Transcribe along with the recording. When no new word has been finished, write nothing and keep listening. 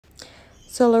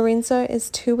So Lorenzo is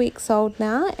 2 weeks old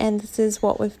now, and this is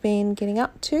what we've been getting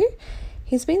up to.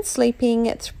 He's been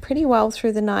sleeping pretty well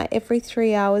through the night. Every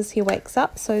 3 hours he wakes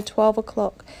up, so 12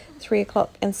 o'clock, 3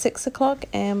 o'clock and 6 o'clock,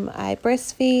 and I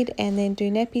breastfeed and then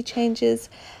do nappy changes.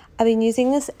 I've been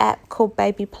using this app called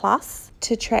Baby Plus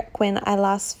to track when I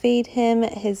last feed him,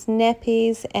 his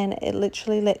nappies, and it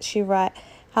literally lets you write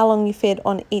how long you fed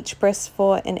on each breast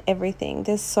for and everything.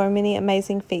 There's so many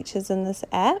amazing features in this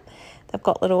app. They've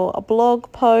got little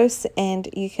blog posts, and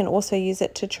you can also use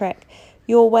it to track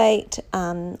your weight,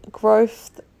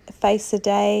 growth, face a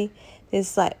day.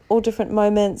 There's like all different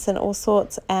moments and all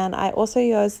sorts. And I also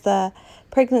use the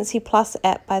Pregnancy Plus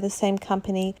app by the same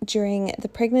company during the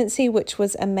pregnancy, which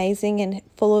was amazing and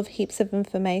full of heaps of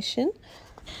information.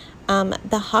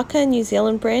 The Haakaa New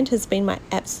Zealand brand has been my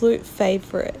absolute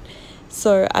favorite.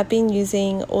 So I've been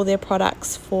using all their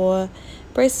products for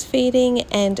breastfeeding,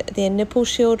 and their nipple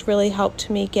shield really helped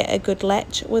me get a good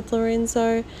latch with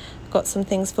Lorenzo. I've got some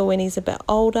things for when he's a bit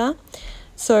older.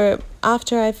 So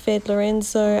after I've fed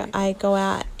Lorenzo, I go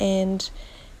out and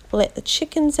let the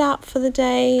chickens out for the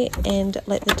day and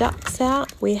let the ducks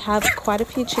out. We have quite a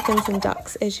few chickens and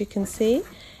ducks, as you can see,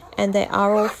 and they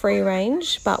are all free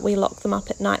range, but we lock them up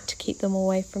at night to keep them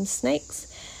away from snakes.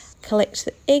 Collect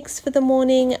the eggs for the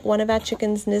morning. One of our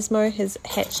chickens, Nismo, has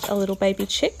hatched a little baby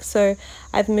chick, so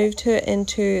I've moved her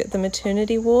into the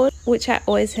maternity ward, which I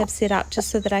always have set up just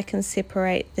so that I can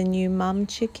separate the new mum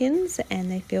chickens and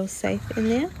they feel safe in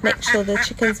there. Make sure the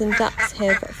chickens and ducks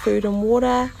have food and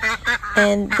water.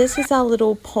 And this is our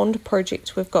little pond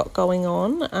project we've got going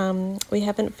on. We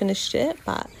haven't finished it,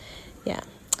 but yeah,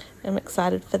 I'm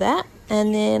excited for that.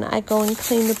 And then I go and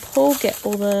clean the pool, get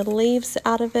all the leaves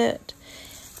out of it.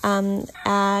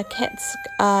 Our cats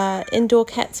are indoor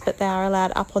cats, but they are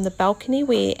allowed up on the balcony.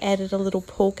 We added a little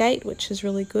pool gate, which is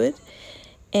really good.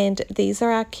 And these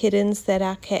are our kittens that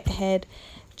our cat had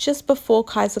just before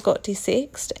Kaiser got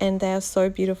desexed, and they are so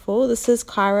beautiful. This is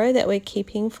Cairo that we're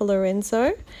keeping for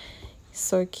Lorenzo. He's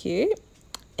so cute,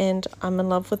 and I'm in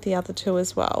love with the other two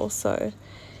as well, so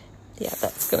yeah,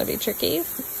 that's going to be tricky.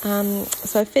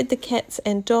 So I fed the cats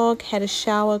and dog, had a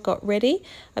shower, got ready.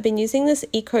 I've been using this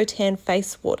Eco Tan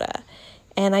face water,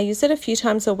 and I use it a few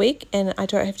times a week, and I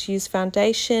don't have to use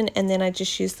foundation, and then I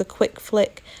just use the quick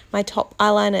flick. My top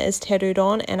eyeliner is tattooed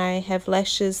on, and I have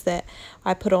lashes that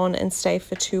I put on and stay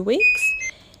for 2 weeks.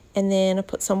 And then I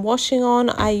put some washing on.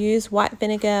 I use white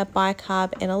vinegar,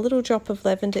 bicarb, and a little drop of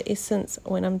lavender essence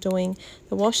when I'm doing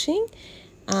the washing.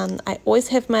 I always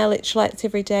have my electrolytes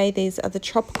every day. These are the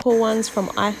tropical ones from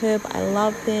iHERB. I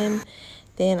love them.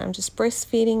 Then I'm just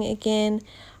breastfeeding again.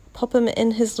 Pop him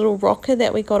in his little rocker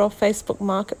that we got off Facebook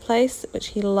Marketplace, which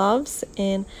he loves.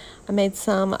 And I made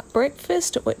some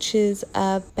breakfast, which is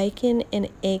a bacon and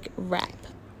egg wrap,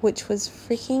 which was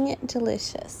freaking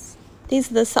delicious.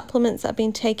 These are the supplements I've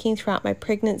been taking throughout my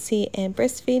pregnancy and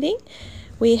breastfeeding.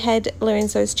 We had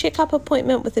Lorenzo's checkup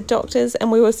appointment with the doctors,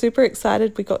 and we were super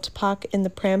excited. We got to park in the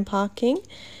pram parking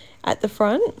at the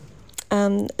front.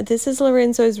 This is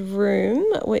Lorenzo's room,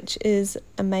 which is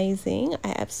amazing.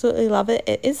 I absolutely love it.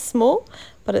 It is small,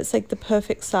 but it's like the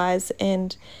perfect size.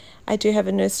 And I do have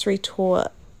a nursery tour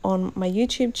on my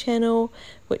YouTube channel,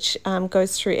 which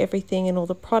goes through everything and all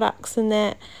the products and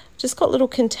that. Just got little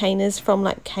containers from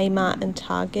like Kmart and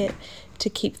Target to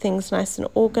keep things nice and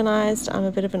organized. I'm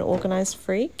a bit of an organized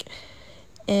freak,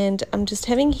 and I'm just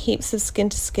having heaps of skin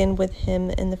to skin with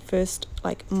him in the first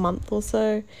like month or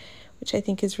so, which I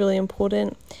think is really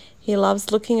important. He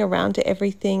loves looking around at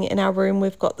everything. In our room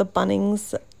we've got the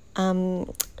Bunnings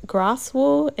grass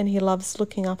wool, and he loves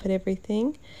looking up at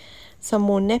everything. Some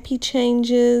more nappy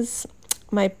changes.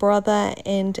 My brother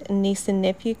and niece and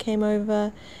nephew came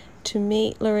over to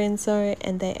meet Lorenzo,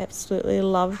 and they absolutely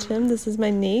loved him. This is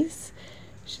my niece.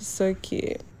 She's so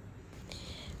cute.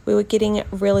 We were getting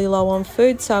really low on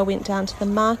food, so I went down to the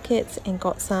markets and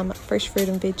got some fresh fruit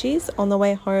and veggies. On the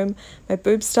way home, my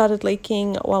boobs started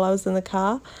leaking while I was in the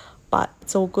car, but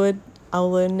it's all good.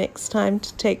 I'll learn next time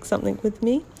to take something with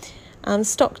me.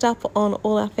 Stocked up on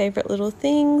all our favorite little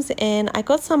things, and I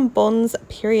got some Bonds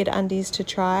period undies to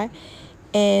try,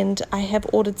 and I have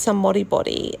ordered some Modi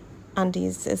Body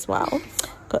undies as well.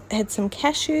 Had some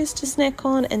cashews to snack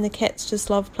on, and the cats just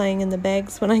love playing in the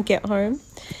bags when I get home.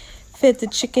 Fed the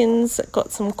chickens,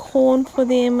 got some corn for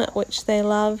them, which they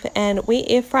love, and we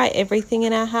air fry everything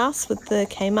in our house with the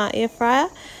Kmart air fryer.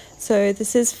 So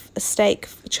this is a steak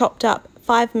chopped up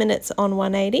 5 minutes on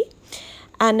 180.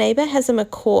 Our neighbour has a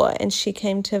macaw, and she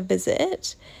came to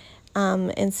visit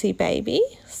and see baby,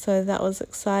 so that was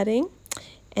exciting.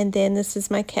 And then this is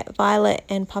my cat Violet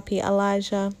and puppy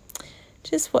Elijah,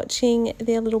 just watching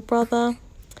their little brother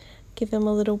Give him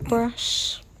a little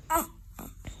brush.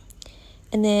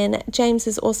 And then James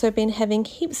has also been having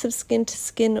heaps of skin to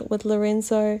skin with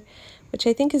Lorenzo, which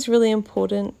I think is really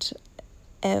important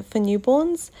for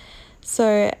newborns.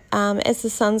 So as the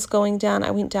sun's going down,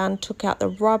 I went down, took out the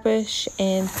rubbish,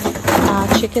 and our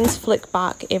chickens flick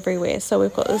bark everywhere. So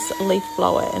we've got this leaf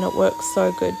blower and it works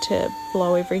so good to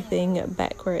blow everything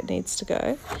back where it needs to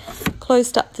go.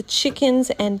 Closed up the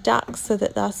chickens and ducks so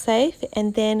that they're safe,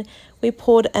 and then we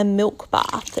poured a milk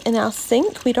bath in our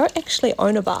sink. We don't actually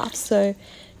own a bath, so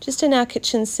just in our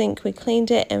kitchen sink we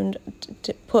cleaned it and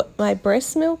put my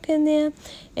breast milk in there,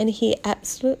 and he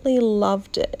absolutely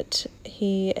loved it.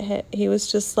 He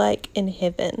was just like in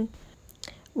heaven.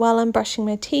 While I'm brushing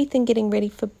my teeth and getting ready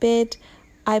for bed,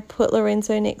 I put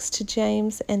Lorenzo next to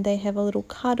James and they have a little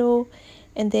cuddle,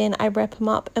 and then I wrap him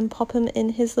up and pop him in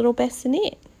his little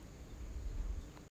bassinet.